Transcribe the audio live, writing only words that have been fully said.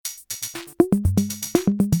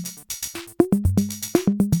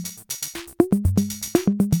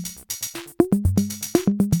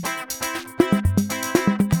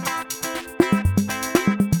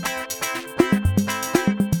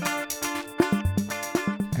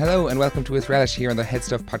Hello and welcome to With Relish here on the Head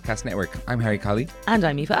Stuff Podcast Network. I'm Harry Colley. And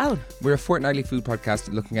I'm Aoife Allen. We're a fortnightly food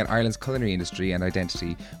podcast looking at Ireland's culinary industry and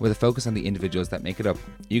identity with a focus on the individuals that make it up.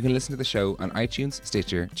 You can listen to the show on iTunes,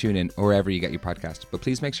 Stitcher, TuneIn or wherever you get your podcast. But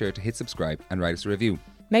please make sure to hit subscribe and write us a review.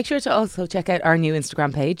 Make sure to also check out our new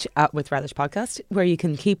Instagram page at With Relish Podcast, where you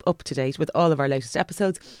can keep up to date with all of our latest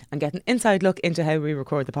episodes and get an inside look into how we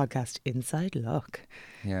record the podcast. Inside look.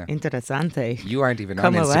 Yeah. Interessante. You aren't even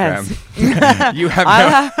Come on away. Instagram. You have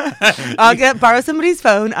I'll borrow somebody's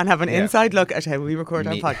phone and have an inside look at how we record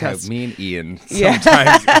our podcast. Me and Ian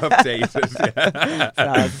sometimes updated.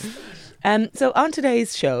 So on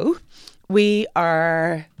today's show, we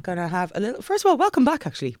are going to have a little... First of all, welcome back,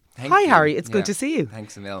 actually. Hi, Harry. It's good to see you.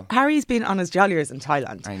 Thanks, Emil. Harry's been on his jolliers in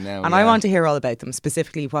Thailand. I know, and I want to hear all about them,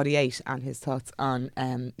 specifically what he ate and his thoughts on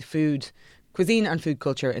food, cuisine and food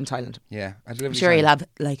culture in Thailand. Yeah. I'm sure he'll have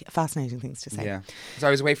fascinating things to say. Yeah. So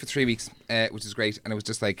I was away for 3 weeks, which is great. And it was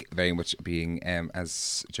just very much being,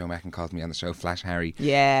 as Joe Macken called me on the show, Flash Harry.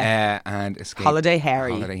 Yeah. And Holiday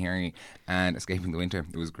Harry. And escaping the winter.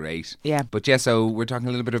 It was great. Yeah. But yeah, so we're talking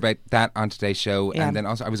a little bit about that on today's show. Yeah. And then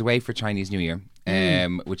also I was away for Chinese New Year,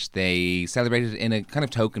 which they celebrated in a kind of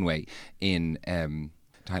token way in...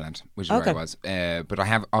 Thailand, which is where I was. But I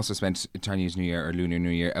have also spent Chinese New Year or Lunar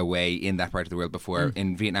New Year away in that part of the world before,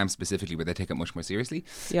 in Vietnam specifically, where they take it much more seriously.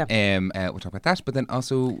 Yeah. We'll talk about that. But then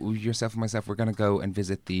also, yourself and myself, we're going to go and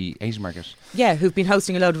visit the Asian market. Yeah, who've been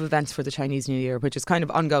hosting a load of events for the Chinese New Year, which is kind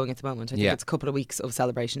of ongoing at the moment. I think it's a couple of weeks of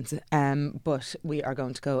celebrations. But we are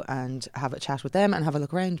going to go and have a chat with them and have a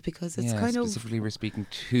look around because it's kind of... Specifically, we're speaking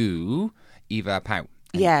to Eva Pao.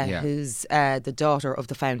 Who's the daughter of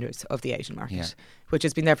the founders of the Asian market, which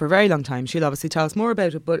has been there for a very long time. She'll obviously tell us more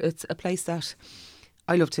about it, but it's a place that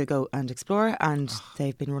I love to go and explore, and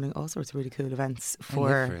they've been running all sorts of really cool events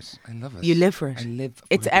for... I love it. You live for it. I live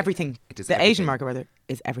It's everything. It is the everything. Asian market, rather,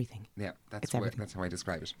 is everything. Yeah, that's how I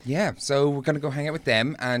describe it. Mm. Yeah, so we're going to go hang out with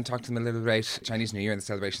them and talk to them a little about Chinese New Year and the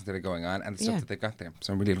celebrations that are going on and the stuff that they've got there.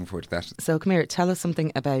 So I'm really looking forward to that. So come here, tell us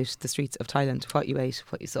something about the streets of Thailand, what you ate,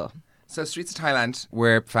 what you saw. So streets of Thailand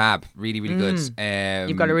were fab, really, really good.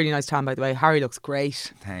 You've got a really nice tan, by the way. Harry looks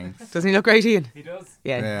great. Thanks. Doesn't he look great, Ian? He does.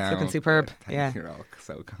 Yeah, he's looking superb. Thank you, you're all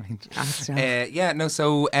so kind. So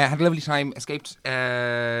had a lovely time, escaped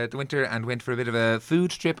the winter and went for a bit of a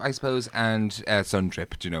food trip, I suppose, and sun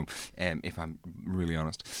trip, if I'm really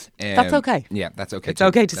honest. that's okay. Yeah, that's okay. It's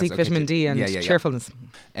okay to seek vitamin D and cheerfulness.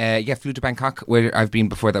 Flew to Bangkok, where I've been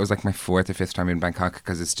before. That was like my 4th or 5th time in Bangkok,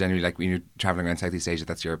 because it's generally like when you're travelling around Southeast Asia,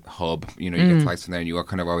 that's your hub. You get flights from there and you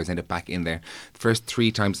kind of always end up back in there. The first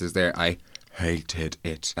 3 times I was there, I hated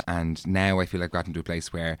it. And now I feel I've gotten to a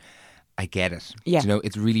place where I get it. Yeah.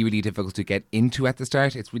 It's really, really difficult to get into at the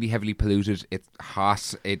start. It's really heavily polluted. It's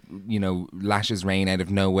hot. It, lashes rain out of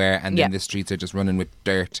nowhere. And then the streets are just running with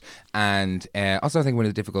dirt. And also I think one of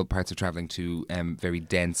the difficult parts of travelling to very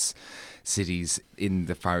dense cities in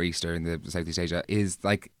the Far East or in the Southeast Asia is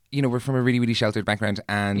like, we're from a really, really sheltered background,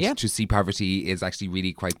 and to see poverty is actually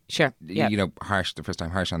really quite, harsh the first time,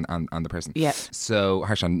 harsh on the person. Yeah. So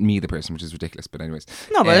harsh on me, the person, which is ridiculous. But anyways.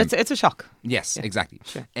 No, but it's a shock. Yes, exactly.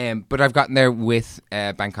 Sure. But I've gotten there with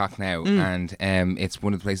Bangkok now, and it's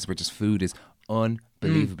one of the places where just food is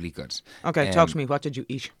unbelievably good. Okay, talk to me. What did you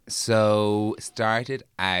eat? So started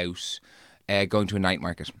out going to a night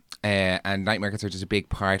market. And night markets are just a big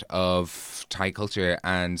part of Thai culture,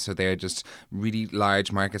 and so they're just really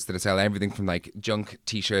large markets that sell everything from like junk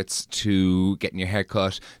t-shirts to getting your hair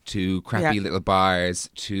cut to crappy little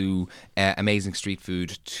bars to amazing street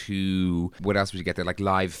food to what else would you get there, like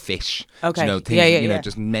live fish, things,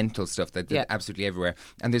 just mental stuff that's absolutely everywhere.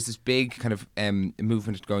 And there's this big kind of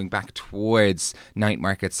movement going back towards night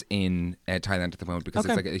markets in Thailand at the moment, because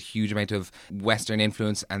it's like a huge amount of Western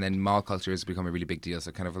influence, and then mall culture has become a really big deal.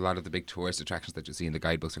 So kind of a lot of the big tourist attractions that you see in the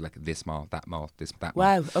guidebooks are like this mall, that mall, that mall.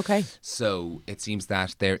 Wow, okay. So it seems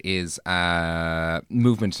that there is a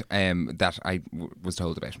movement that I was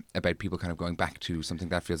told about people kind of going back to something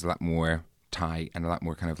that feels a lot more Thai and a lot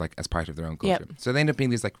more kind of like as part of their own culture. Yep. So they end up being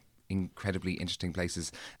these like incredibly interesting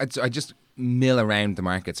places. I just mill around the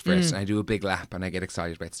markets first, and I do a big lap, and I get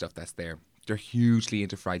excited about stuff that's there. They're hugely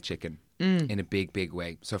into fried chicken in a big, big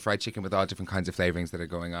way. So fried chicken with all different kinds of flavourings that are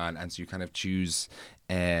going on, and so you kind of choose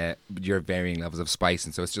your varying levels of spice.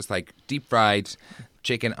 And so it's just like deep fried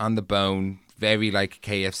chicken on the bone, very like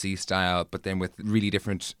KFC style, but then with really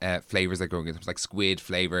different flavours that are going on. There's like squid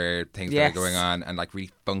flavour things that are going on, and like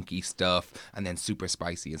really funky stuff, and then super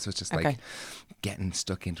spicy. And so it's just like getting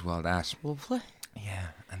stuck into all that. Lovely. Yeah,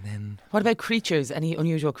 and then... What about creatures? Any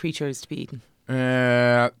unusual creatures to be eaten?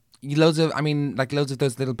 Loads of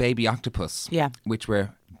those little baby octopus. Yeah. Which were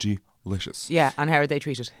delicious. Yeah, and how are they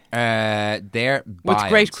treated? They're With boiled.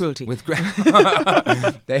 great cruelty.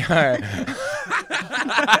 They are.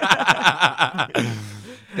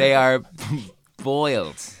 They are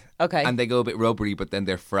boiled. Okay. And they go a bit rubbery, but then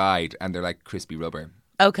they're fried and they're like crispy rubber.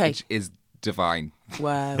 Okay. Which is divine.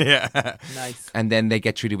 Wow. Yeah. Nice. And then they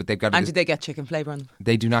get treated with, they've got And do they get chicken flavour on them?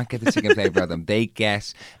 They do not get the chicken flavour on them. They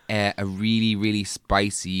get a really, really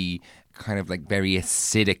spicy, kind of like very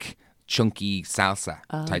acidic, chunky salsa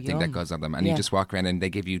type thing that yum. goes on them. And you just walk around and they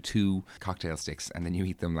give you 2 cocktail sticks and then you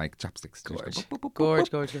eat them like chopsticks. Gorge.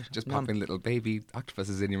 Just popping little baby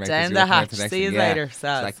octopuses in your mouth. Down as the you're looking out hatch. next See you thing. later, It's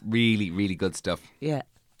Saz. like really, really good stuff. Yeah.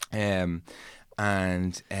 And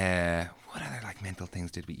what other like mental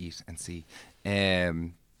things did we eat and see?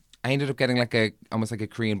 I ended up getting like almost like a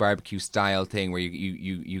Korean barbecue style thing where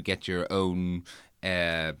you get your own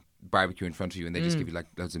barbecue in front of you and they just give you like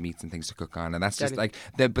loads of meats and things to cook on, and that's just like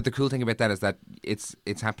but the cool thing about that is that it's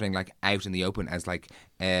happening like out in the open as like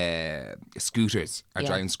scooters are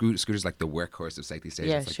driving scooters like the workhorse of Southeast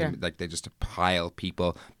Asia. It's like they just pile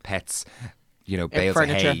people, pets, bales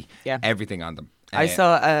furniture. of hay, everything on them. I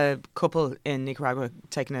saw a couple in Nicaragua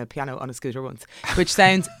taking a piano on a scooter once, which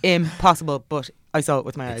sounds impossible, but I saw it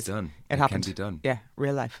with my eyes. It's done. It happened. Can be done. Yeah,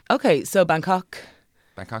 real life. Okay, so Bangkok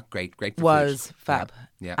great for was food. fab.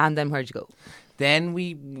 Yeah. And then where'd you go? Then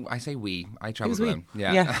I travelled around.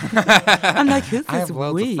 Yeah. I'm like, who's I this have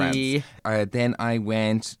loads of we? friends. Then I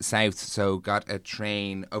went south, so got a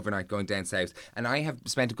train overnight going down south. And I have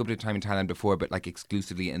spent a good bit of time in Thailand before, but like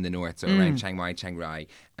exclusively in the north, so around Chiang Mai, Chiang Rai,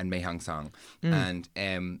 and Mae Hong Son. And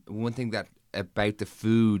one thing that about the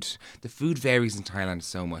food varies in Thailand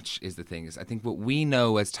so much is the thing. Is I think what we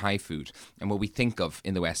know as Thai food and what we think of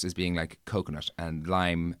in the West as being like coconut and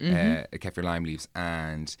lime, kaffir lime leaves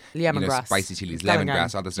and lemongrass, spicy chilies,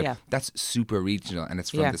 lemongrass, all this stuff. Yeah. That's super regional and it's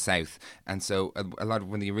from the south. And so a lot of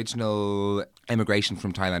when the original emigration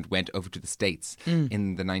from Thailand went over to the States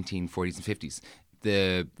in the 1940s and 50s,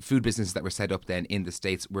 the food businesses that were set up then in the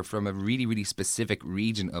States were from a really, really specific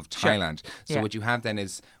region of Thailand. So what you have then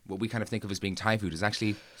is what we kind of think of as being Thai food is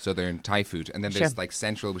actually southern Thai food. And then there's like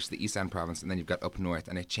central, which is the Isan province, and then you've got up north,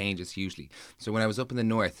 and it changes hugely. So when I was up in the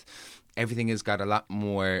north, everything has got a lot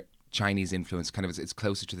more Chinese influence, kind of it's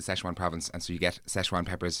closer to the Sichuan province, and so you get Sichuan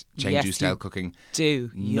peppers, Chengdu style cooking,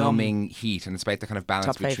 numbing heat, and it's about the kind of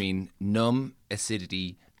balance between numb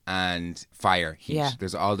acidity and fire heat. Yeah.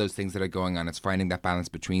 There's all those things that are going on. It's finding that balance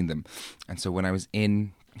between them. And so when I was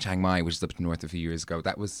in Chiang Mai, which is up north a few years ago,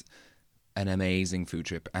 that was an amazing food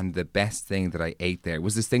trip. And the best thing that I ate there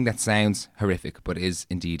was this thing that sounds horrific, but is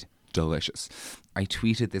indeed delicious. I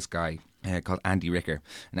tweeted this guy called Andy Ricker.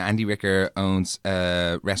 And Andy Ricker owns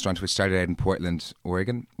a restaurant which started out in Portland,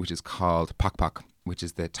 Oregon, which is called Pok Pok, which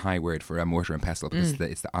is the Thai word for a mortar and pestle. Because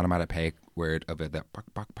it's the onomatopoeic word of the pok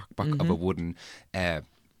pok pok pok of a wooden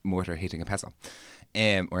mortar hitting a pestle,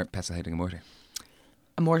 or a pestle hitting a mortar.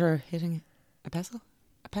 A mortar hitting a pestle?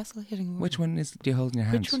 A pestle hitting a mortar? Which one do you hold in your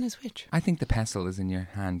hand? Which one is which? I think the pestle is in your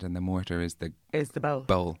hand and the mortar is the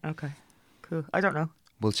bowl. Okay, cool. I don't know.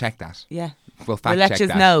 We'll check that. Yeah. We'll fact let check you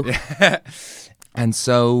that. know. And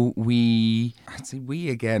so I'd say we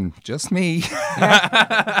again, just me.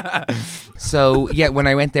 So yeah, when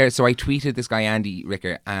I went there, so I tweeted this guy Andy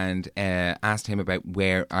Ricker and asked him about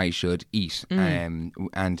where I should eat,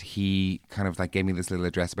 and he kind of like gave me this little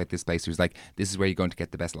address about this place. He was like, "This is where you're going to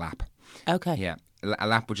get the best lap." Okay. Yeah, a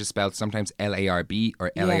lap which is spelled sometimes LARB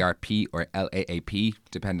or LARP or LAAP,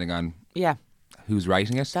 depending on who's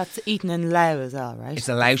writing it. That's eaten in Lao as well, right? It's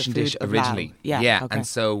a Laotian dish originally. Lao. Yeah. Okay. And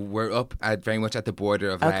so we're up very much at the border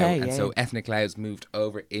of Lao. And so ethnic Laos moved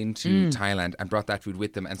over into Thailand and brought that food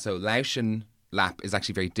with them. And so Laotian lap is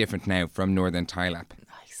actually very different now from northern Thai lap.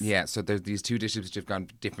 Nice. Yeah, so there's these two dishes which have gone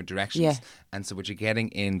different directions. Yeah. And so what you're getting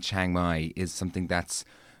in Chiang Mai is something that's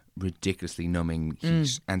ridiculously numbing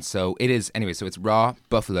heat. And so it is anyway, so it's raw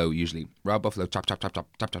buffalo usually. Raw buffalo chop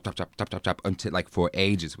until like for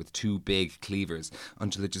ages with 2 big cleavers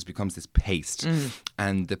until it just becomes this paste.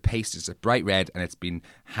 And the paste is a bright red and it's been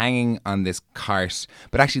hanging on this cart.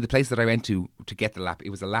 But actually the place that I went to get the lap, it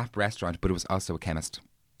was a lap restaurant, but it was also a chemist.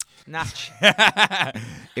 Natch.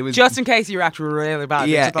 It was just in case you react really bad.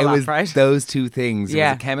 Yeah, it was right? those 2 things. It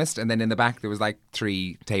was a chemist, and then in the back there was like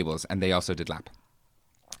 3 tables, and they also did lap.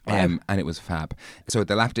 And it was fab. So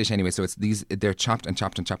the lap dish anyway, so they're chopped and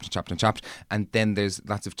chopped and chopped and chopped and chopped, and then there's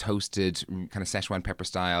lots of toasted kind of Szechuan pepper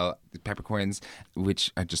style peppercorns,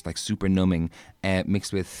 which are just like super numbing,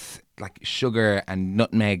 mixed with like sugar and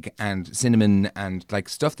nutmeg and cinnamon and like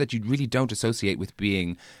stuff that you really don't associate with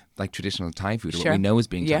being like traditional Thai food, or what we know as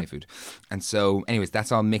being Thai food. And so anyways,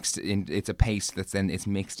 that's all mixed in. It's a paste that's then it's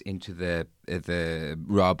mixed into the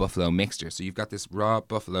raw buffalo mixture. So you've got this raw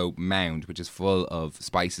buffalo mound which is full of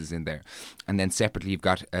spices in there, and then separately you've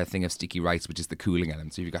got a thing of sticky rice which is the cooling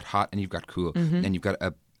element. So you've got hot and you've got cool, and you've got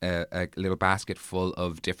a little basket full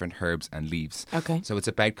of different herbs and leaves. Okay. So it's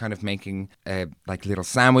about kind of making like little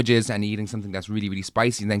sandwiches and eating something that's really, really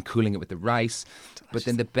spicy and then cooling it with the rice. Delicious. But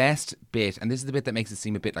then the best bit, and this is the bit that makes it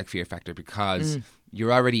seem a bit like Fear Factor, because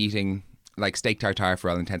you're already eating like steak tartare for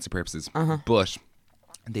all intents and purposes, but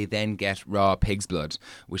they then get raw pig's blood,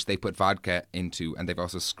 which they put vodka into, and they've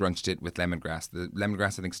also scrunched it with lemongrass. The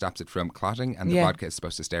lemongrass, I think, stops it from clotting, and the vodka is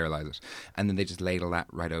supposed to sterilise it. And then they just ladle that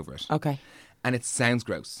right over it. Okay. And it sounds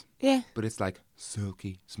gross. Yeah. But it's like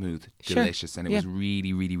silky, smooth, delicious. And it was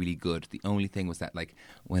really, really, really good. The only thing was that like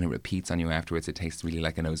when it repeats on you afterwards, it tastes really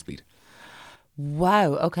like a nosebleed.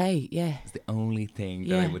 Wow. Okay. Yeah. It's the only thing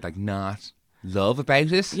that I would like not love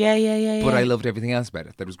about it. Yeah. But I loved everything else about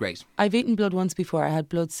it. That was great. I've eaten blood once before. I had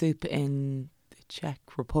blood soup in the Czech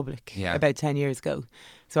Republic about 10 years ago.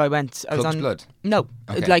 So I was on blood? No,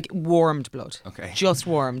 like warmed blood. Okay. Just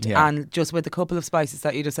warmed, and just with a couple of spices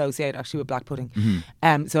that you'd associate actually with black pudding.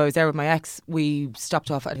 So I was there with my ex. We stopped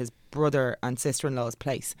off at his brother and sister-in-law's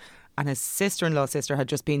place, and his sister-in-law's sister had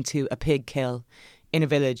just been to a pig kill in a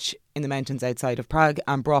village in the mountains outside of Prague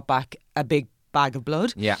and brought back a big bag of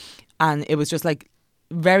blood. Yeah. And it was just like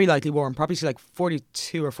very lightly warm, probably to like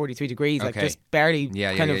 42 or 43 degrees, like just barely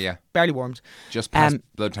barely warmed. Just past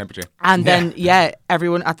blood temperature. And then,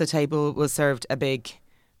 everyone at the table was served a big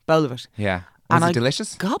bowl of it. Yeah. Was it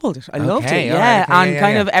delicious? Gobbled it. I loved it.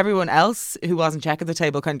 Of everyone else who wasn't checking the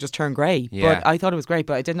table kind of just turned grey. Yeah. But I thought it was great,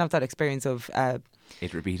 but I didn't have that experience of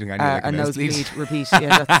it repeating on you like a nosebleed repeat.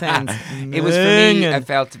 Yeah, that sounds it was for me. I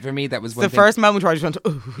felt for me that was one the thing. First moment where I just went,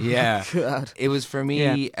 oh, yeah. God. It was for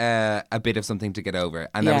me a bit of something to get over,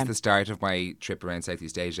 and that was the start of my trip around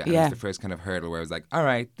Southeast Asia. And it was the first kind of hurdle where I was like, all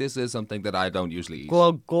right, this is something that I don't usually eat.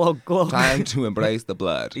 Go. Time to embrace the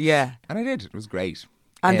blood. Yeah, and I did. It was great.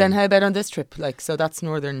 And then how about on this trip? Like, so that's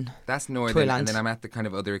northern. That's northern, and then I'm at the kind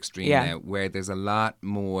of other extreme now, where there's a lot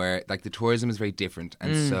more. Like the tourism is very different,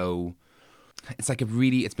 and so it's like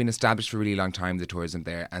it's been established for a really long time, the tourism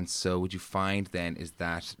there, and so what you find then is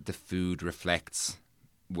that the food reflects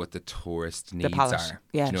what the tourist needs are.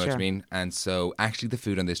 Yeah, do you know what I mean? And so actually, the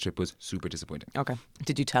food on this trip was super disappointing. Okay,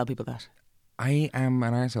 did you tell people that? I am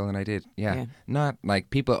an arsehole, and I did. Yeah. Not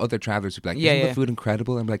like other travellers would be like, isn't the food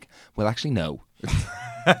incredible? I'm like, well, actually, no.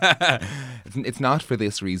 It's not for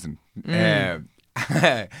this reason. I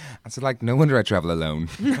said, like, no wonder I travel alone.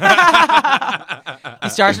 You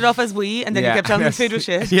started off as we, and then you kept telling the food was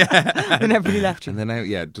shit. Yeah. And everybody left you. And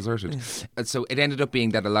then deserted. So it ended up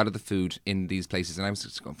being that a lot of the food in these places, and I was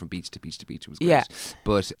just going from beach to beach to beach, it was great. Yeah.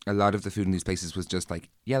 But a lot of the food in these places was just like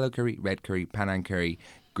yellow curry, red curry, Penang curry,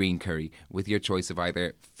 green curry, with your choice of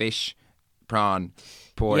either fish, prawn,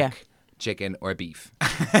 pork, chicken or beef.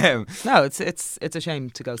 No, it's a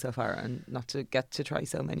shame to go so far and not to get to try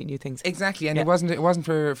so many new things. Exactly, and it wasn't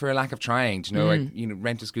for a lack of trying. You know, like,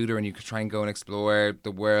 rent a scooter and you could try and go and explore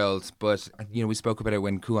the world. But we spoke about it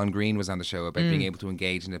when Kuan Green was on the show about being able to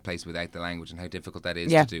engage in a place without the language and how difficult that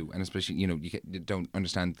is to do, and especially you don't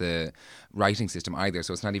understand the writing system either.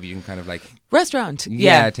 So it's not even you can kind of like restaurant,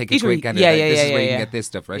 take a quick at it. This is where you can get this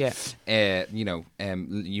stuff, right? Yeah.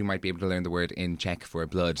 You might be able to learn the word in Czech for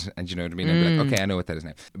blood, and you know what I mean. I'd be like, okay, I know what that is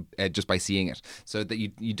now, just by seeing it, so that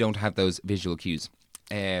you don't have those visual cues.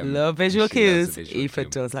 Love visual cues. Aoife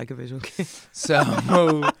does like a visual cue.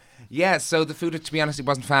 So yeah, so the food, to be honest, it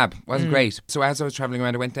wasn't fab. It wasn't great. So as I was travelling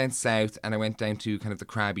around, I went down south and I went down to kind of the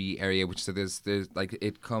Krabi area, which so there's like,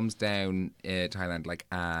 it comes down Thailand like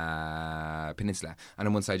a peninsula. And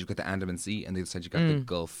on one side you've got the Andaman Sea, and the other side you've got the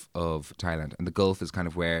Gulf of Thailand. And the Gulf is kind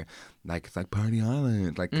of where, like, it's like Party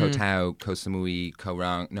Island, like Koh Tao, Koh Samui, Koh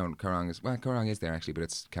Rong. No, Koh Rong is there actually, but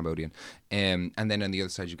it's Cambodian. And then on the other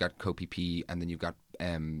side you've got Koh Phi Phi, and then you've got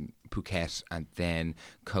Phuket, and then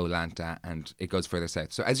Koh Lanta, and it goes further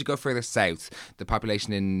south. So as you go further south, the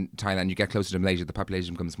population in Thailand, you get closer to Malaysia, the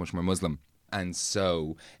population becomes much more Muslim. And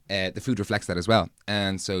so the food reflects that as well.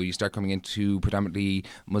 And so you start coming into predominantly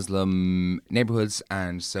Muslim neighbourhoods,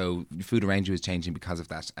 and so the food around you is changing because of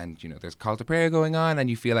that. And, there's call to prayer going on, and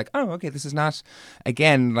you feel like, oh, okay, this is not,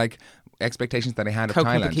 again, like expectations that I had of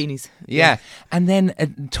Thailand. Bikinis. Yeah. And then a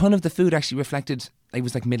ton of the food actually reflected, it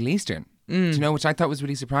was like Middle Eastern. Which I thought was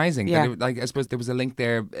really surprising. Yeah. That I suppose there was a link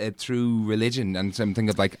there through religion and something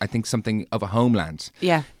of something of a homeland.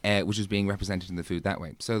 Yeah. Which was being represented in the food that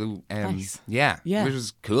way. So, nice. yeah, which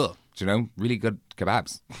was cool. you know, really good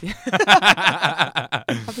kebabs.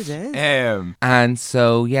 Happy days. And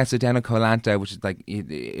so down in Koh Lanta, which is like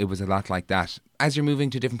it was a lot like that. As you're moving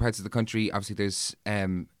to different parts of the country, obviously there's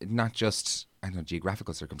not just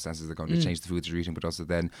geographical circumstances that are going to change the foods you're eating, but also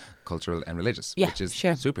then cultural and religious, which is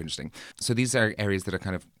super interesting. So these are areas that are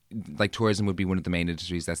kind of like tourism would be one of the main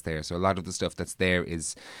industries that's there. So a lot of the stuff that's there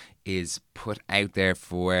is put out there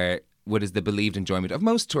for what is the believed enjoyment of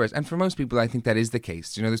most tourists. And for most people, I think that is the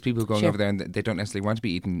case. You know, there's people going over there and they don't necessarily want to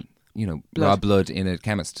be eating, you know, raw blood in a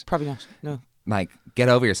chemist. Probably not, no. Like, get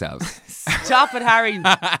over yourselves. Stop it, Harry.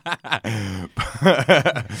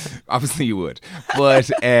 Obviously you would. But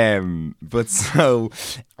so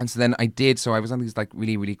then I did. So I was on these like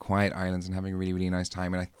really, really quiet islands and having a really, really nice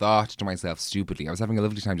time. And I thought to myself stupidly, I was having a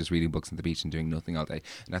lovely time just reading books on the beach and doing nothing all day.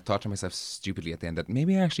 And I thought to myself stupidly at the end that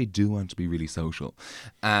maybe I actually do want to be really social.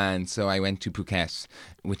 And so I went to Phuket,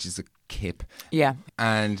 which is a kip. Yeah.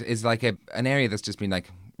 And is like an area that's just been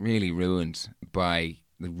like really ruined by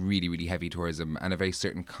the really, really heavy tourism and a very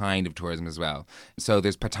certain kind of tourism as well. So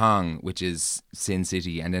there's Patong, which is Sin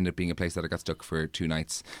City, and ended up being a place that I got stuck for 2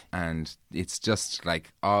 nights. And it's just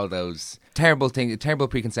like all those terrible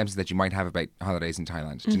preconceptions that you might have about holidays in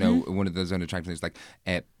Thailand. Do you know, one of those attractions is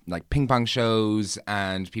like ping pong shows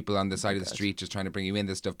and people on the side of the street just trying to bring you in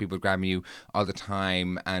this stuff, people grabbing you all the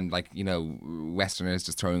time, and like, you know, Westerners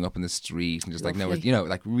just throwing up in the street and just like nowhere, you know,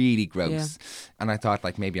 like really gross. Yeah. And I thought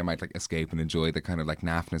like maybe I might like escape and enjoy the kind of like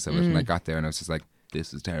naffness of it. And I got there and I was just like,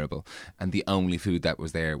 this is terrible. And the only food that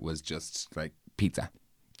was there was just like pizza.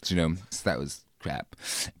 So, you know, so that was crap.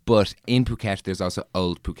 But in Phuket, there's also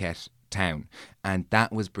Old Phuket town, and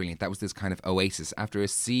that was brilliant. That was this kind of oasis after a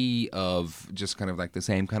sea of just kind of like the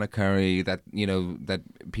same kind of curry that, you know, that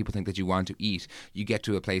people think that you want to eat. You get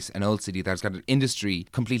to a place, an old city that's got an industry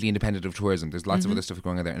completely independent of tourism. There's lots of other stuff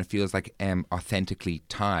going on there, and it feels like authentically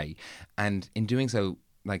Thai. And in doing so,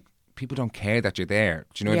 like, people don't care that you're there.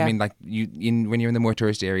 Do you know what I mean? Like when you're in the more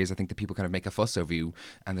tourist areas, I think that people kind of make a fuss over you,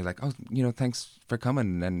 and they're like, "Oh, you know, thanks for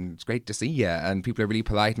coming, and it's great to see you." And people are really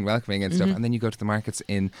polite and welcoming and stuff. And then you go to the markets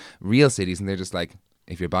in real cities, and they're just like,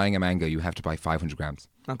 "If you're buying a mango, you have to buy 500 grams."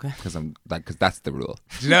 Okay. Because that's the rule.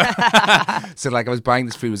 Do you know? So like I was buying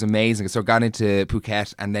this fruit, it was amazing. So I got into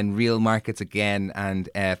Phuket and then real markets again, and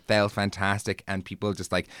felt fantastic. And people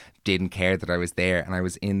just like didn't care that I was there. And I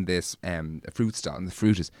was in this fruit stall, and the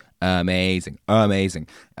fruit is amazing,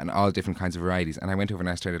 and all different kinds of varieties. And I went over and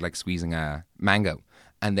I started like squeezing a mango,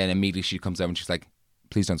 and then immediately she comes over and she's like,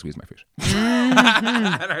 "Please don't squeeze my fruit."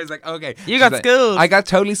 And I was like, okay. You got schooled. I got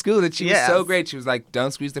totally schooled. And she was so great. She was like,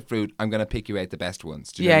 "Don't squeeze the fruit. I'm going to pick you out the best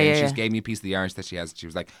ones." Do you know what I mean? She just gave me a piece of the orange that she has. She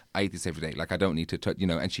was like, "I eat this every day. Like, I don't need to, you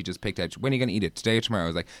know," and she just picked out, "When are you going to eat it? Today or tomorrow?" I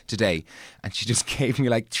was like, "Today." And she just gave me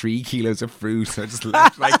like 3 kilos of fruit. So I just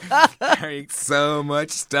left like carrying so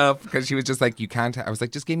much stuff because she was just like, "You can't." I was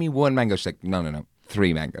like, "Just give me 1 mango." She's like, "No.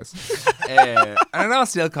 3 mangoes." And it all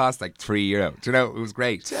still cost like €3. Do you know, it was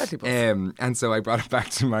great. And so I brought it back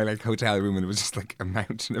to my like hotel room, and it was just like a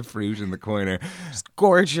mountain of fruit in the corner. Just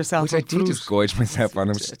gorge yourself. Which I did just gorge myself on.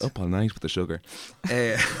 I was just up all night with the sugar.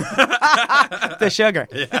 The sugar.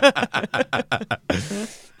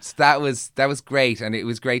 So that was great, and it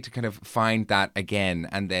was great to kind of find that again.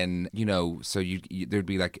 And then, you know, so you there'd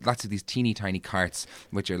be like lots of these teeny tiny carts,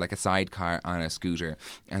 which are like a sidecar on a scooter,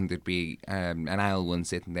 and there'd be an owl one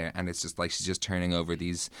sitting there, and it's just like she's just turning over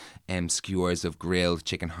these skewers of grilled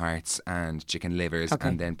chicken hearts and chicken livers,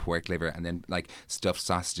 and then pork liver, and then like stuffed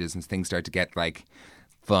sausages, and things start to get like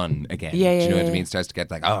fun again. Do you know what I mean? It starts to get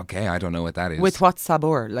like, oh, okay, I don't know what that is. With what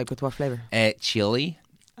sabor? Like with what flavour? Chili.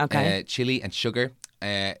 Okay. Chili and sugar.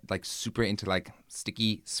 Like super into like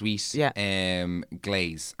sticky sweet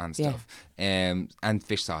glaze and stuff, and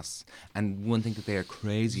fish sauce. And one thing that they are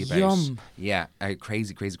crazy about,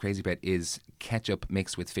 crazy about, is ketchup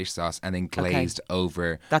mixed with fish sauce and then glazed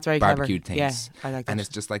over That's very barbecued clever. things. Yeah, I like that. And it's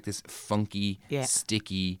just like this funky,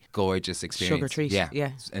 sticky, gorgeous experience. Sugar treat. Yeah.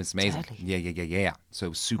 It's amazing. Deadly. Yeah.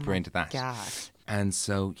 So super into that. God. And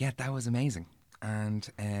so that was amazing. And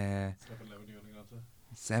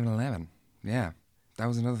 7-Eleven. Yeah. That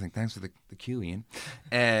was another thing. Thanks for the cue, Ian.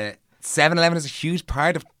 7-Eleven is a huge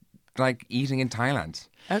part of like eating in Thailand.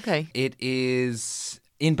 Okay. It is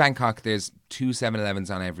in Bangkok. There's 2 7-Elevens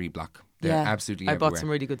on every block. They're absolutely everywhere. I bought some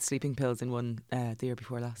really good sleeping pills in one the year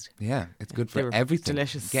before last. Yeah, it's good for everything.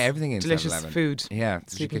 Delicious. You get everything in delicious 7-Eleven. Food. Yeah,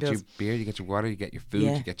 so you get your beer, you get your water, you get your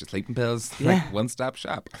food, you get your sleeping pills. Like one-stop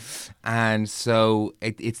shop. And so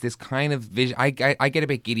it's this kind of vision. I get a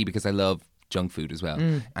bit giddy because I love junk food as well,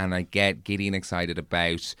 and I get giddy and excited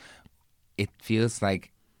about. It feels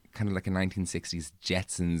like kind of like a 1960s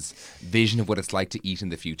Jetsons vision of what it's like to eat in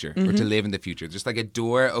the future or to live in the future. Just like a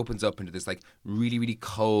door opens up into this like really, really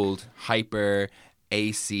cold, hyper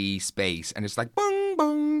AC space, and it's like boom,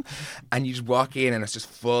 boom, and you just walk in and it's just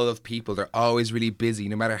full of people. They're always really busy,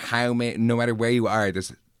 no matter where you are.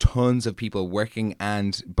 There's tons of people working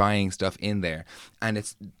and buying stuff in there, and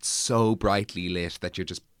it's so brightly lit that you're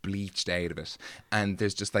just bleached out of it. And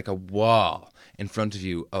there's just like a wall in front of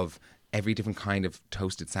you of every different kind of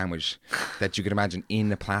toasted sandwich that you could imagine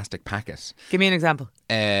in a plastic packet. Give me an example.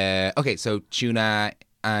 Okay, so tuna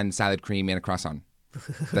and salad cream in a croissant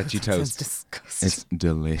that you toast. Sounds disgusting. It's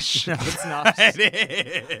delish. No, it's not.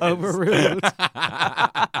 It is. Overruled.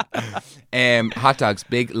 Hot dogs.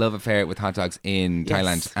 Big love affair with hot dogs in Yes.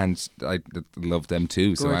 Thailand, and I love them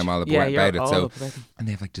too. So Good. I'm all Yeah, about you're it. all So, up about them. and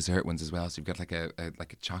they have like dessert ones as well. So you've got like a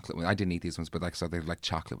chocolate one. I didn't eat these ones, but like so they have like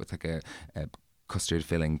chocolate with like a custard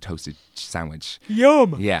filling toasted sandwich.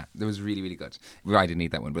 Yum. Yeah, that was really, really good. Well, I didn't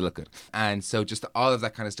eat that one, but look good. And so just all of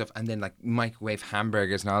that kind of stuff, and then like microwave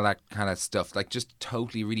hamburgers and all that kind of stuff, like just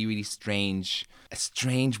totally really, really a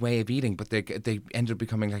strange way of eating. But they ended up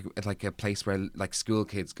becoming like a place where like school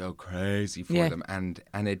kids go crazy for them, and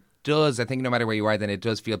it does. I think no matter where you are, then it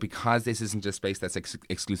does feel, because this isn't just a space that's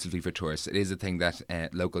exclusively for tourists. It is a thing that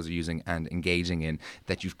locals are using and engaging in,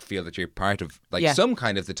 that you feel that you're part of, like some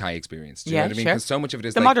kind of the Thai experience. Do you know what I mean? Sure. Because so much of it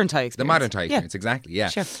is The like modern Thai experience. The modern Thai Yeah. experience, exactly. Yeah,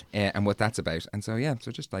 Sure. And what that's about. And so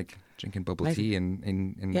so just like drinking bubble Amazing. tea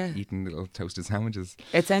and Yeah. eating little toasted sandwiches.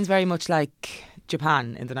 It sounds very much like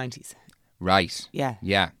Japan in the 90s. Right. Yeah.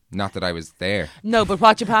 Yeah. Not that I was there. No, but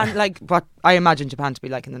what I imagine Japan to be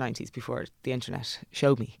like in the 90s before the internet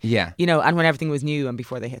showed me. Yeah. You know, and when everything was new and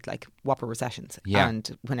before they hit like whopper recessions. Yeah.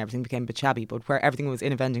 And when everything became a bit shabby, but where everything was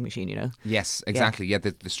in a vending machine, you know. Yes, exactly. Yeah,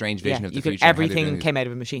 the strange vision of the you could, future. how they're everything doing it. came out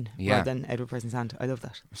of a machine Yeah. rather than out of a person's hand. I love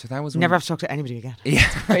that. So that was Never have to talk to anybody again. Yeah,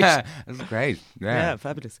 great. That's great. Yeah,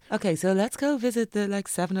 fabulous. Okay, so let's go visit the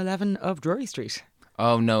 7-Eleven of Drury Street.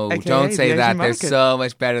 Oh no, AKA don't say the that. Asian They're market. so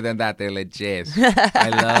much better than that. They're legit. I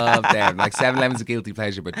love them. Like 7-Eleven's a guilty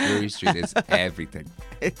pleasure, but Drury Street is everything.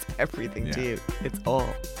 It's everything to Yeah. you. It's all.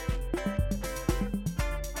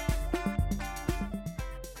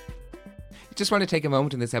 Just want to take a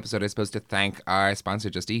moment in this episode, I suppose, to thank our sponsor,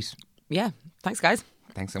 Just Eat. Yeah. Thanks, guys.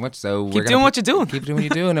 Thanks so much. So Keep doing what you're doing. Keep doing what you're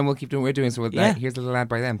doing, and we'll keep doing what we're doing. So Yeah. here's a little ad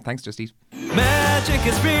by them. Thanks, Just Eat. Magic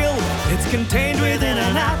is real, it's contained within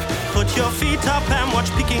an app. Put your feet up and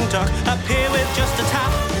watch Peking Duck appear with just a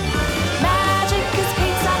tap. Magic is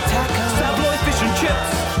pizza, tacos, Savoy fish and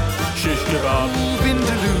chips, shish kebab,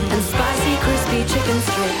 vindaloo. and spicy crispy chicken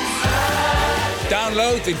strips.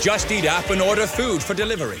 Download the Just Eat app and order food for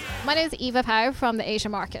delivery. My name is Eva Power from the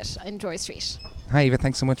Asian Market in Drury Street. Hi Eva,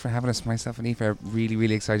 thanks so much for having us. Myself and Eva are really,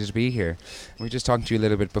 really excited to be here. We were just talking to you a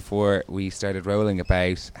little bit before we started rolling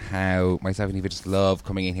about how myself and Eva just love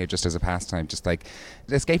coming in here just as a pastime, just like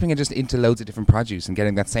escaping and just into loads of different produce and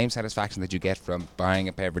getting that same satisfaction that you get from buying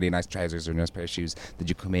a pair of really nice trousers or a nice pair of shoes, that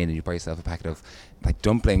you come in and you buy yourself a packet of like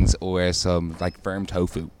dumplings or some like firm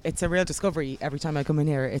tofu. It's a real discovery every time I come in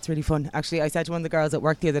here. It's really fun. Actually, I said to one of the girls at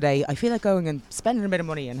work the other day, I feel like going and spending a bit of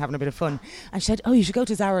money and having a bit of fun. And she said, oh, you should go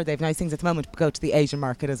to Zara. They have nice things at the moment, but go to the Asian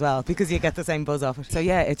market as well, because you get the same buzz off it. So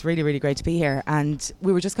yeah, it's really, really great to be here. And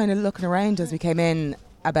we were just kind of looking around as we came in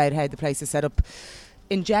about how the place is set up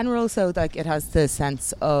in general, so like it has the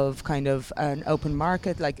sense of kind of an open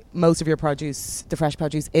market. Like most of your produce, the fresh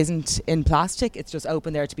produce, isn't in plastic. It's just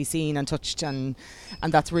open there to be seen and touched, and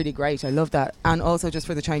that's really great. I love that. And also just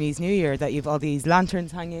for the Chinese New Year, that you've all these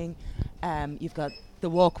lanterns hanging. You've got the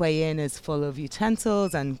walkway in is full of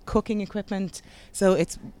utensils and cooking equipment. So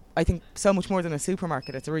it's, I think, so much more than a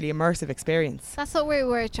supermarket. It's a really immersive experience. That's what we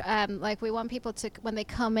were like. We want people to, when they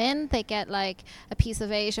come in, they get like a piece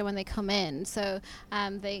of Asia when they come in. So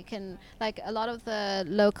they can, like a lot of the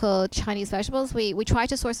local Chinese vegetables, we try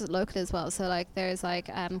to source it locally as well. So like there's like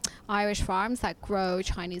Irish farms that grow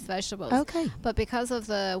Chinese vegetables. Okay. But because of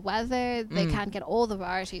the weather, they can't get all the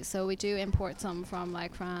varieties. So we do import some from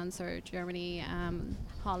like France or Germany,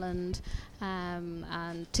 Holland,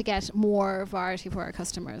 and to get more variety for our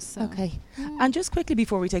customers. So. Okay. And just quickly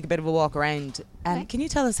before we take a bit of a walk around, Okay. can you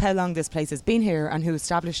tell us how long this place has been here and who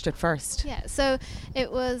established it first? Yeah, so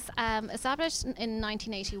it was established in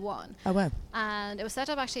 1981. Oh, wow. And it was set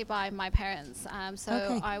up actually by my parents. So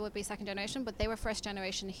Okay. I would be second generation, but they were first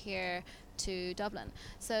generation here to Dublin.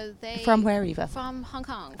 So they From where, Eva? From Hong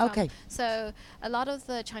Kong. Okay. So a lot of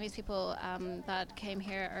the Chinese people that came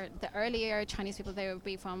here, or the earlier Chinese people, they would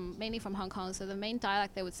be mainly from Hong Kong. So the main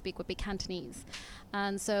dialect they would speak would be Cantonese.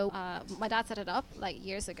 And so my dad set it up like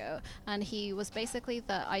years ago, and he was basically,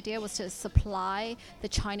 the idea was to supply the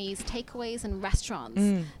Chinese takeaways and restaurants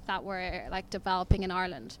that were like developing in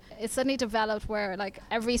Ireland. It suddenly developed where like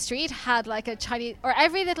every street had like a Chinese, or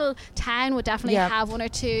every little town would definitely have one or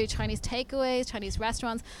two Chinese takeaways, Chinese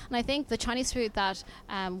restaurants. And I think the Chinese food that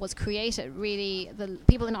was created, really, the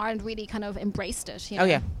people in Ireland really kind of embraced it. You know? Oh,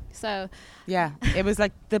 yeah. So Yeah, it was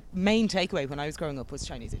like the main takeaway when I was growing up was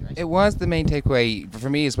Chinese food, right? It was the main takeaway for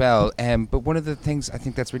me as well. But one of the things I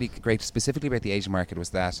think that's really great specifically about the Asian market was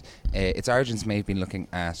that its origins may have been looking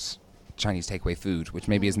at Chinese takeaway food, which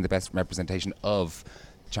maybe isn't the best representation of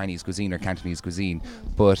Chinese cuisine or Cantonese cuisine,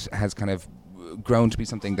 but has kind of grown to be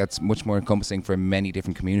something that's much more encompassing for many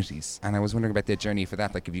different communities. And I was wondering about the journey for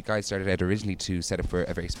that. Like, if you guys started out originally to set up for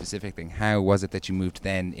a very specific thing, how was it that you moved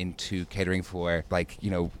then into catering for, like, you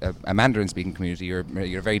know, a Mandarin speaking community, or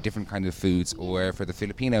your very different kind of foods, or for the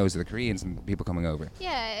Filipinos or the Koreans and people coming over?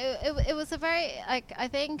 Yeah, it was a very, like, I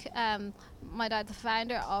think my dad, the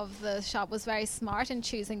founder of the shop, was very smart in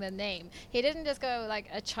choosing the name. He didn't just go like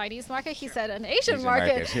a Chinese market, he said an Asian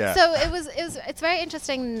market. Yeah. So it's very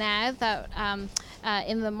interesting now that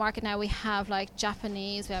in the market now we have like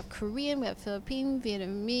Japanese, we have Korean, we have Philippine,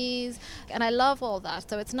 Vietnamese, and I love all that.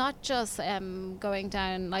 So it's not just going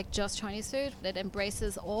down like just Chinese food, it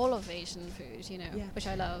embraces all of Asian food, you know, which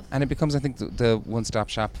I love. And it becomes, I think, the one-stop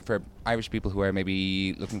shop for Irish people who are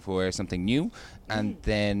maybe looking for something new, and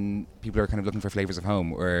then people are kind of looking for flavours of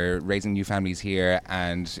home, or raising new families here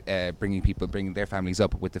and bringing their families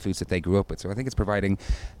up with the foods that they grew up with. So I think it's providing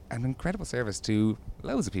an incredible service to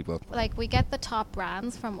loads of people. Like, we get the top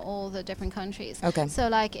brands from all the different countries. Okay. So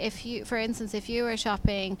like, if you, for instance, if you were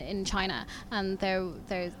shopping in China and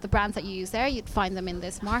there's the brands that you use there, you'd find them in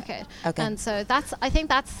this market. Okay. And so I think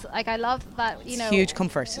that's like, I love that, you know, huge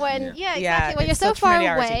comfort. when exactly, when it's you're so such far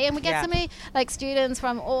familiarity. away, and we get Yeah. so many like students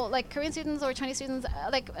from all, like Korean students or Chinese students,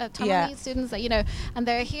 like Taiwanese students, that, you know, and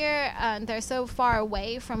they're here and they're so far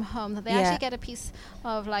away from home that they actually get a piece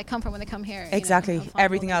of like comfort when they come here. Exactly. You know, and find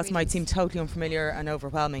Everything all the else might seem ingredients. totally unfamiliar and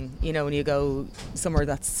overwhelming, you know, when you go somewhere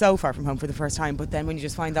that's so far from home for the first time. But then when you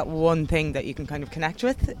just find that one thing that you can kind of connect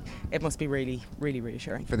with, it must be really, really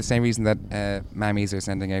reassuring. For the same reason that mammies are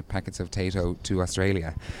sending out packets of Tato to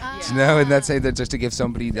Australia. Do you know, and that's that just to give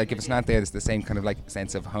somebody, like, if it's not there, it's the same kind of like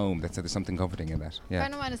sense of home. That's, there's something comforting in that. A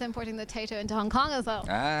friend of mine is importing the Tato into Hong Kong as well.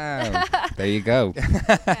 There you go.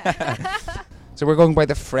 So we're going by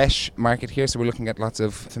the fresh market here, so we're looking at lots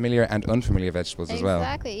of familiar and unfamiliar vegetables as well.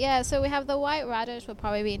 Exactly, yeah. So we have the white radish, will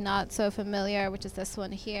probably be not so familiar, which is this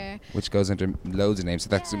one here. Which goes under loads of names. So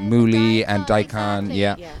that's Yeah, mooli and daikon. exactly.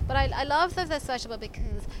 Yeah. But I love this vegetable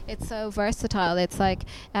because it's so versatile. It's like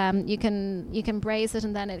you can braise it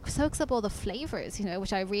and then it soaks up all the flavors, you know,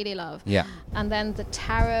 which I really love. Yeah. And then the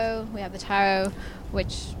taro, we have the taro,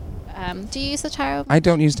 which do you use the taro? I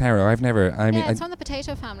don't use taro. I've never. I mean, Yeah, it's from the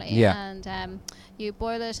potato family. Yeah. And you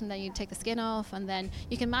boil it and then you take the skin off and then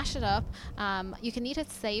you can mash it up. You can eat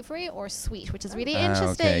it savory or sweet, which is really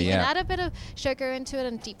interesting. okay, You yeah. can add a bit of sugar into it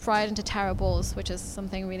and deep fry it into taro balls, which is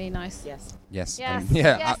something really nice. Yes. yes. Yes.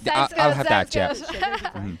 Yeah. Yes, I'll sounds have good, that. Yeah. sounds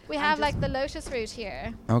good. We have like the lotus root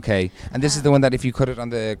here. Okay. And this is the one that if you cut it on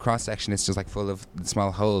the cross section, it's just like full of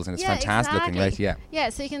small holes, and it's fantastic looking, right? Yeah. Yeah,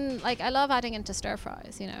 so you can, like, I love adding into stir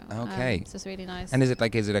fries, you know. Okay. It's just really nice. And is it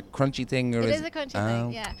a crunchy thing, or It is a crunchy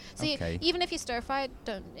thing, yeah. So okay. even if you stir fry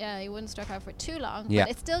it, you wouldn't stir fry for too long, Yeah.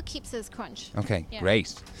 but it still keeps its crunch. Okay, Yeah.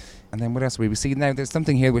 great. And then what else we see now? There's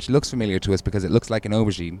something here which looks familiar to us because it looks like an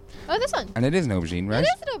aubergine, Oh, this one. and it is an aubergine, right? It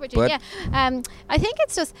is an aubergine, But yeah. I think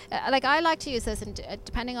it's just like, I like to use this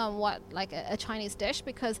depending on what, like a Chinese dish,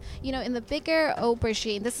 because, you know, in the bigger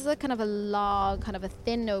aubergine, this is a kind of a long, kind of a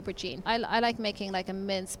thin aubergine. I like making like a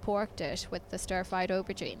minced pork dish with the stir-fried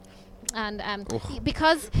aubergine. And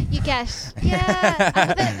because you get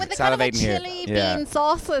and with the kind of a Salivating here. chili Yeah. bean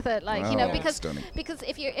sauce with it, like, you know, Oh, because stunning.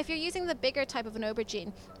 if you're using the bigger type of an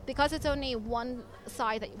aubergine, because it's only one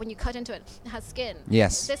side that when you cut into it has skin.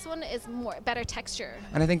 Yes. This one is better texture.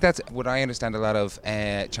 And I think that's what I understand a lot of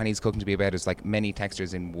Chinese cooking to be about, is like many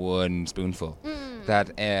textures in one spoonful.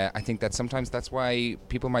 That I think that sometimes that's why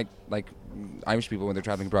people might, like Irish people when they're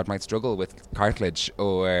traveling abroad, might struggle with cartilage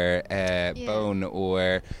or bone,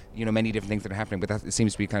 or, you know, many different things that are happening. But that it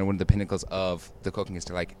seems to be kind of one of the pinnacles of the cooking, is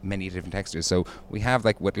to like many different textures. So we have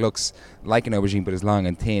like what looks like an aubergine but is long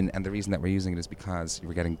and thin, and the reason that we're using it is because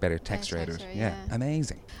we're getting better texture out of it. texture, Yeah, yeah.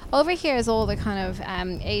 amazing. Over here is all the kind of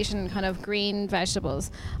Asian kind of green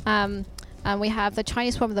vegetables. And we have the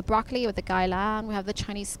Chinese form of the broccoli with the gailan. We have the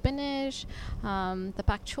Chinese spinach, the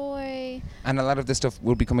bok choy. And a lot of this stuff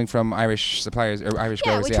will be coming from Irish suppliers or Irish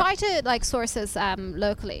Yeah, growers. we try to like source this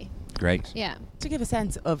locally. Great. Yeah. To give a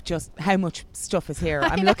sense of just how much stuff is here,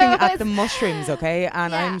 I'm know, looking at it's- the mushrooms, okay,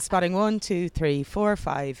 and Yeah. I'm spotting 1, 2, 3, 4,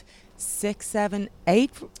 5, 6, 7,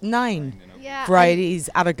 8, 9 Yeah. varieties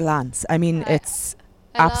at a glance. I mean, Right. it's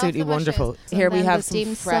I love absolutely the wonderful. mushrooms. Here And we then have the some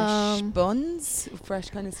dim fresh sum. buns, fresh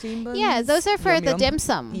kind of steam buns. Yeah, those are for Yum, the yum. dim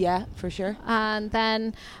sum. Yeah, for sure. And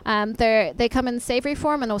then they come in savory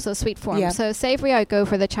form and also sweet form. Yeah. So savory, I go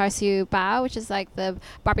for the char siu bao, which is like the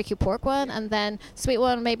barbecue pork one, and then sweet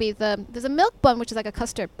one maybe there's a milk bun, which is like a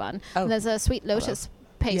custard bun, Oh. and there's a sweet lotus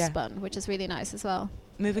paste Yeah. bun, which is really nice as well.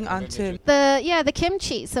 Moving on to The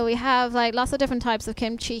kimchi. So we have like lots of different types of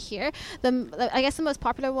kimchi here. I guess the most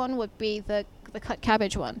popular one would be the cut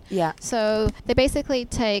cabbage one. yeah. So they basically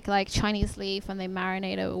take like Chinese leaf and they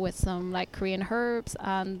marinate it with some like Korean herbs,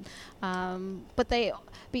 and but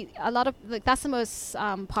a lot of like that's the most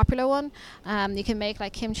popular one. You can make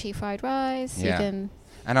like kimchi fried rice. Yeah. You can.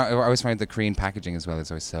 And I always find the Korean packaging as well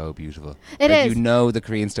is always so beautiful. It Like, is. You know the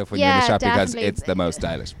Korean stuff when you're in the Yeah, shop because definitely. it's the most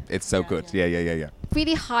stylish. It's so good. Yeah.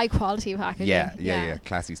 Really high quality packaging. Yeah.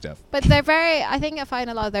 Classy stuff. But they're I find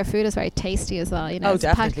a lot of their food is very tasty as well, you know. Oh, It's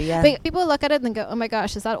packed- definitely, yeah. But people look at it and go, oh my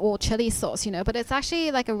gosh, is that all chili sauce, you know? But it's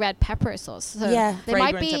actually like a red pepper sauce. So Yeah, they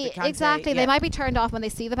might fragrance of be, the Kansai, exactly, yeah. they might be turned off when they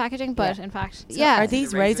see the packaging, but Yeah. in fact, So yeah. Are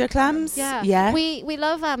these razor clams? Yeah. Yeah. We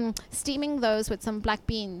love steaming those with some black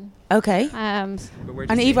bean. Okay. Um,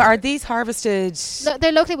 And Eva, are these harvested?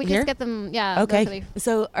 they're locally, we Here? just get them, yeah, Okay. locally.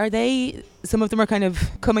 So are they? Some of them are kind of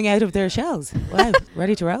coming out of their shells. Wow,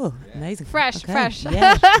 ready to roll. Amazing. Fresh.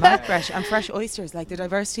 Yeah, mad fresh and fresh oysters. Like the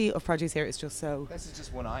diversity of produce here is just so This is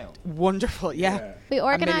just one aisle. wonderful. Yeah. We And million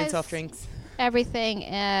organize soft drinks. everything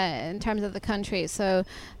in terms of the country. So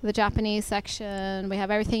the Japanese section, we have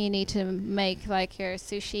everything you need to make like your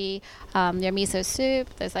sushi, your miso soup.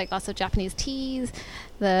 There's like lots of Japanese teas,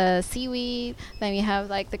 the seaweed. Then we have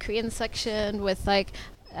like the Korean section with like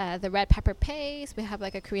the red pepper paste. We have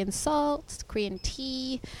like a Korean salt, Korean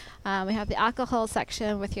tea. We have the alcohol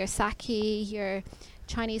section with your sake, your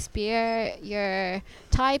Chinese beer, your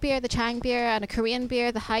Thai beer, the Chang beer, and a Korean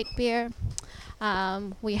beer, the Hait beer.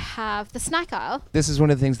 We have the snack aisle. This is one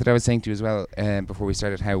of the things that I was saying to you as well before we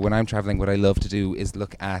started, how when I'm traveling, what I love to do is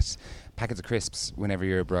look at packets of crisps whenever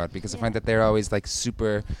you're abroad, because I find that they're always like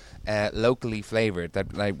super locally flavored.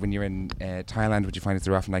 That like when you're in Thailand, what you find is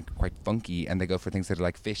they're often like quite funky, and they go for things that are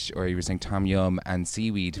like fish, or you were saying tom yum and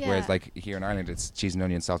seaweed, whereas Yeah. like here in Ireland it's cheese and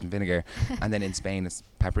onion, salt and vinegar, and then in Spain it's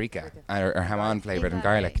paprika or hamon flavored and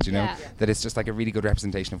garlic. Do you know Yeah. that it's just like a really good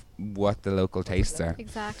representation of what the local tastes are.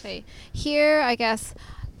 Exactly. Here, I guess,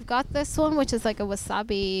 we've got this one, which is like a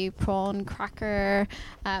wasabi prawn cracker,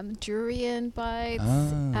 durian bites.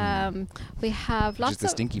 Ah. We have Which is lots the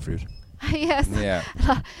of stinky fruit. yes. Yeah.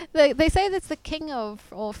 they say that's the king of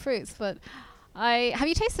all fruits, but have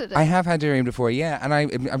you tasted it? I have had durian before, yeah, and I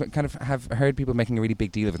kind of have heard people making a really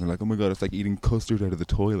big deal of it. And they're like, oh my god, it's like eating custard out of the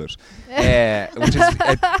toilet, which is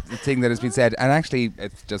a thing that has been said. And actually,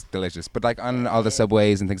 it's just delicious. But like on all the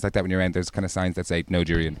subways and things like that, when you're around, there's kind of signs that say no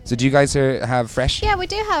durian. So do you guys have fresh? Yeah, we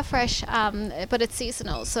do have fresh, but it's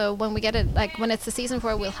seasonal. So when we get it, like when it's the season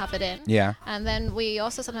for it, we'll have it in. Yeah. And then we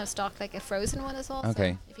also sometimes stock like a frozen one as well. so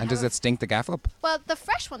Okay. if you And does have it stink the gaff up? Well, the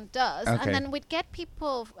fresh one does, Okay. and then we'd get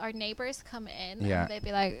people, our neighbors, come in, Yeah. and they'd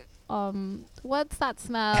be like, "What's that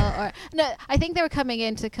smell?" Or no, I think they were coming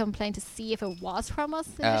in to complain to see if it was from us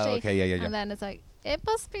initially. okay, yeah. And then it's like, it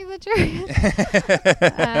must be the durian.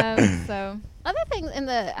 So other things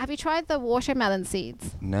have you tried the watermelon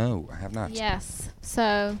seeds? No, I have not. Yes.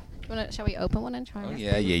 So shall we open one and try? Oh, it?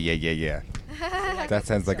 yeah. That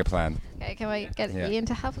sounds like a plan. Okay, can we get Yeah. Ian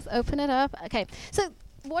to help us open it up? Okay, so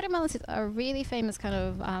watermelon seeds are really famous, kind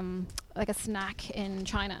of like a snack in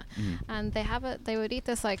China, and they have it. They would eat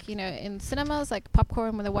this like in cinemas, like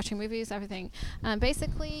popcorn when they're watching movies, everything. And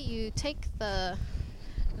basically, you take the.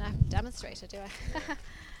 I have to demonstrate it, do I?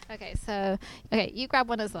 Okay, you grab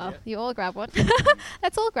one as well. You all grab one.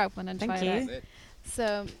 Let's all grab one and Thank try you. it out.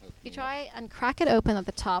 So you try and crack it open at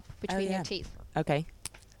the top between yeah. your teeth. Okay.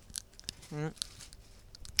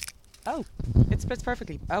 Oh, it splits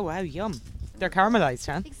perfectly. Oh wow, yum. They're caramelized,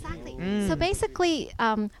 huh? Exactly. So basically,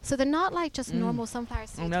 so they're not like just normal sunflower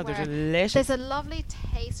seeds. Oh no, they're where delicious. There's a lovely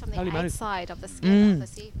taste from the Holy moly. outside of the skin of Mm. the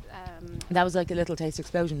seed. That was like a little taste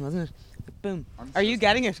explosion, wasn't it? Boom. Are you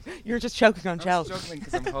getting it? You're just choking on I'm shells. struggling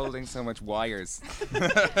because I'm holding so much wires.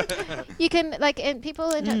 You can like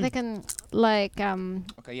people they can like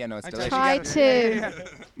Okay, yeah, no, it's delicious. try to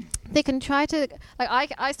they can try to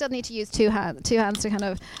I still need to use two hands to kind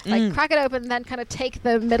of like crack it open and then kind of take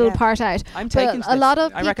the middle part out. I'm But taking a lot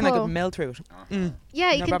of I reckon I people- could melt through it.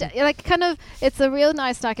 Yeah, you No can problem. like kind of. It's a real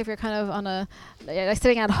nice snack if you're kind of on a like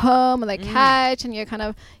sitting at home on the couch and you're kind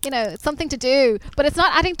of it's something to do, but it's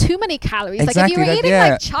not adding too many calories. Like if you Exactly were that, eating yeah.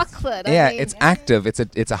 like chocolate, I Yeah, mean, it's active.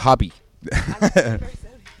 It's a hobby.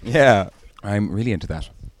 Yeah, I'm really into that.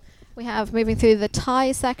 we have moving through the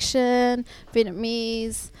Thai section,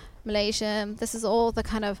 Vietnamese, Malaysian. This is all the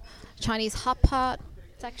kind of Chinese hot pot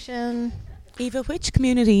section. Eva, which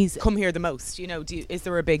communities come here the most? Is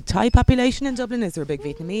there a big Thai population in Dublin? Is there a big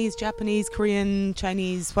Vietnamese, Japanese, Korean,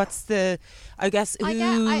 Chinese? What's the, I guess,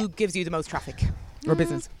 who gives you the most traffic or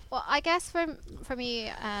business? Well, I guess for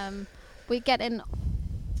me, we get in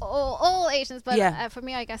all Asians, but Yeah. for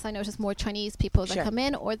me, I guess I notice more Chinese people that Sure. come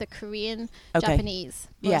in, or the Korean, Okay. Japanese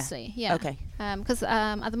Yeah. mostly. Yeah. Okay. Because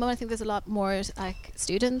at the moment, I think there's a lot more like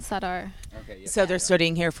students that are. So they're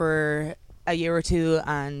studying here for a year or two,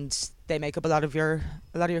 and they make up a lot of your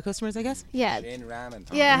customers, I guess. Yeah. Shin ramen.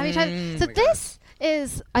 Yeah. Have you tried? So my God. this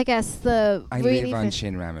is, I guess, the I really live on fit-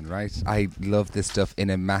 Shin Ramen, right? I love this stuff in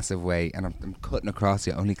a massive way, and I'm cutting across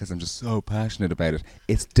you only because I'm just so passionate about it.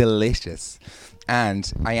 It's delicious,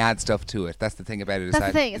 and I add stuff to it. That's the thing about it. Is That's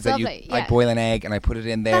the that, thing, is it's that lovely, I yeah. boil an egg and I put it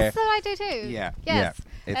in there. That's what I do too. Yeah, Yes. yeah,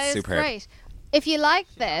 it's It's superb. great. If you like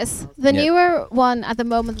this, the Yeah. newer one at the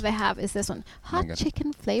moment that they have is this one, my hot God.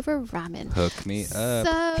 chicken flavor ramen. Hook me up.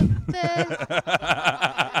 So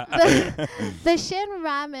the Shin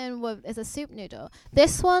ramen is a soup noodle.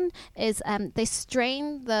 This one is they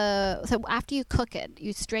strain so after you cook it,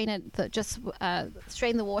 you strain it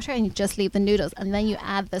strain the water and you just leave the noodles and then you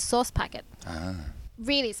add the sauce packet.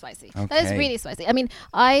 Really spicy. That is Okay. really spicy. I mean,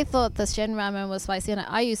 I thought the Shin ramen was spicy and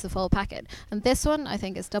I used the full packet. And this one, I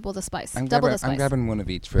think, is double the spice. I'm double grabbing, the spice. I'm grabbing one of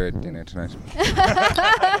each for dinner tonight.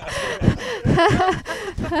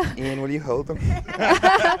 Ian, will you hold them?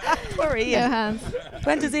 Poor No Ian. hands.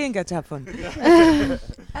 When does Ian get to have fun?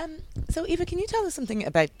 So, Eva, can you tell us something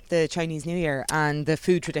about the Chinese New Year and the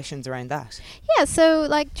food traditions around that? Yeah, so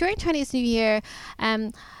like during Chinese New Year,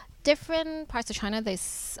 different parts of China,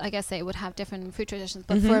 I guess they would have different food traditions.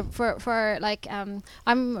 But for like,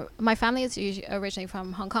 my family is originally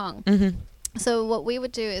from Hong Kong. So what we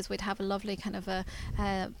would do is we'd have a lovely kind of a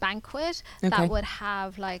banquet Okay. that would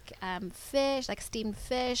have like fish, like steamed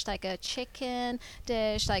fish, like a chicken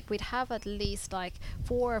dish. Like we'd have at least like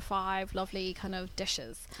 4 or 5 lovely kind of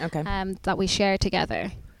dishes Okay. that we share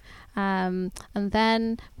together. And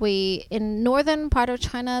then in northern part of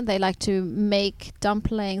China, they like to make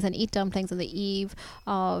dumplings and eat dumplings on the eve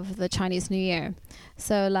of the Chinese New Year.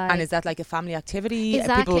 So like, And is that like a family activity?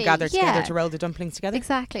 Exactly, People gather together yeah. to roll the dumplings together?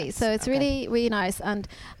 exactly. So it's okay. really, really nice. And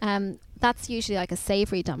that's usually like a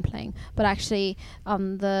savory dumpling. But actually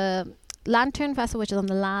on the Lantern Festival, which is on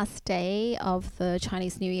the last day of the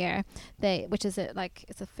Chinese New Year, it's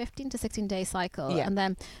a 15 to 16 day cycle, Yeah. and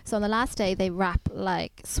then so on the last day they wrap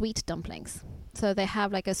like sweet dumplings. So they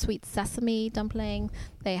have like a sweet sesame dumpling.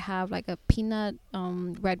 They have like a peanut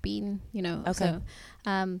red bean, Okay. So,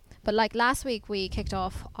 but like last week we kicked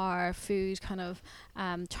off our food kind of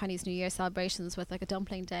Chinese New Year celebrations with like a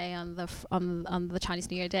dumpling day on the Chinese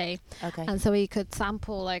New Year day. Okay. And so we could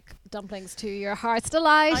sample like dumplings to your heart's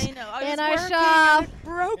delight I know. I was in our working shop. and it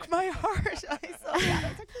broke my heart. I saw that. I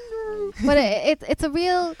was like, no. But it's a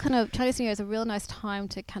real kind of Chinese New Year is a real nice time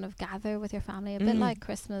to kind of gather with your family, a bit like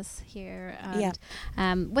Christmas here,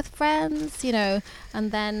 and with friends,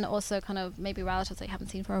 and then also kind of maybe relatives that you haven't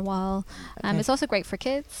seen for a while. Okay. It's also great for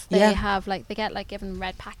kids. They Yeah. have they get given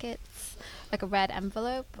red packets, like a red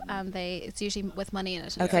envelope, and it's usually with money in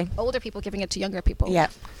it. And Okay. older people giving it to younger people. Yeah.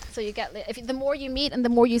 So you get the more you meet and the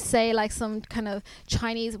more you say like some kind of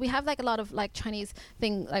Chinese. We have like a lot of like Chinese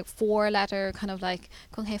thing like 4-letter kind of like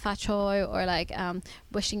Kung Hei Fa Choi or like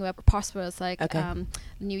wishing you a prosperous like Okay.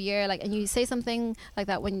 New Year, like, and you say something like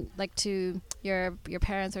that when like to your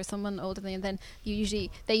parents or someone older than you, then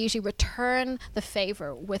they usually return the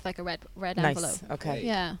favor with like a red envelope. Nice. Okay.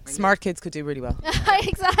 Yeah. Smart kids could do really well.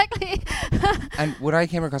 Exactly. And what I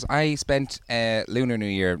came across, I spent Lunar New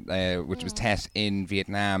Year, which was Tet, in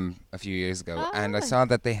Vietnam a few years ago, and I Oh. saw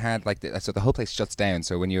that they had so the whole place shuts down.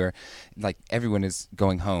 So when you're like everyone is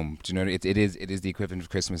going home, do you know? It is the equivalent of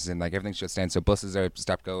Christmas, and like everything shuts down. So buses are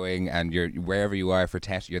stopped going, and you're wherever you are for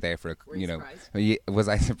Tet, you're there for Was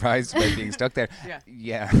I surprised by being stuck there?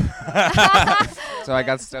 Yeah. So I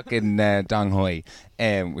got stuck in Dong Hoi,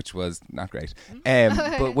 which was not great.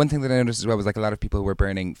 But one thing that I noticed as well was like a lot of people were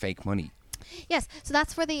burning fake money. Yes, so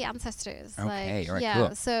that's for the ancestors. Okay, all right, yeah,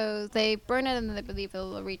 cool. so they burn it and then they believe it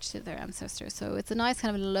will reach to their ancestors. So it's a nice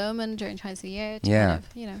kind of an omen during Chinese New Year to Yeah. kind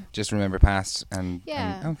of, you know. Just remember past and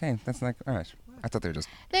Yeah. okay, that's like all right. I thought they were just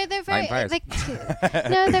They're very fires.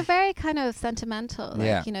 no, they're very kind of sentimental. Like,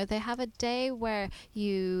 Yeah. you know, they have a day where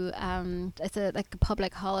you it's a like a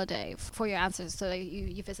public holiday for your ancestors. So like,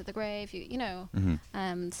 you visit the grave, you know.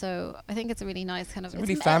 So I think it's a really nice kind of a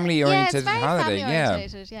really family-oriented yeah, it's very holiday, yeah.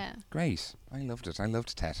 family-orientated, yeah. great. I loved it. I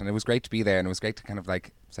loved Tet, and it was great to be there, and it was great to kind of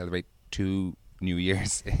like celebrate 2 New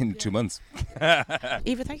Years in 2 months.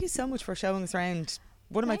 Eva, thank you so much for showing us around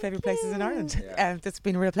one of my Thank favourite places in you. Ireland. It's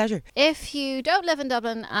been a real pleasure. If you don't live in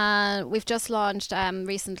Dublin, we've just launched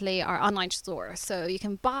recently our online store. So you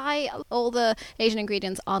can buy all the Asian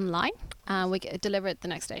ingredients online and we deliver it the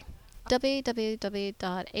next day.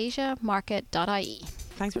 www.asiamarket.ie.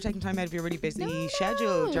 Thanks for taking time out of your really busy No,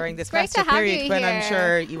 schedule during this it's great to festive have period you when I'm here.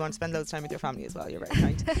 sure you want to spend loads of time with your family as well. You're very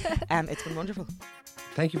kind. It's been wonderful.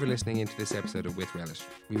 Thank you for listening into this episode of With Relish.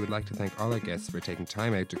 We would like to thank all our guests for taking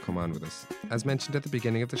time out to come on with us. As mentioned at the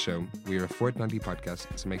beginning of the show, we are a fortnightly podcast,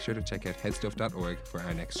 so make sure to check out headstuff.org for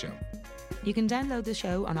our next show. You can download the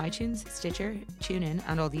show on iTunes, Stitcher, TuneIn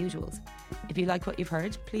and all the usuals. If you like what you've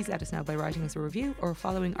heard, please let us know by writing us a review or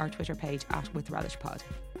following our Twitter page @WithRelishPod.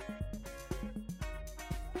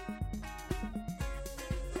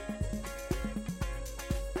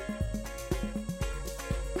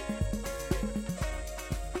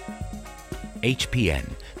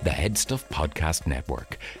 HPN, the Headstuff Podcast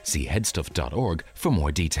Network. See headstuff.org for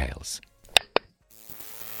more details.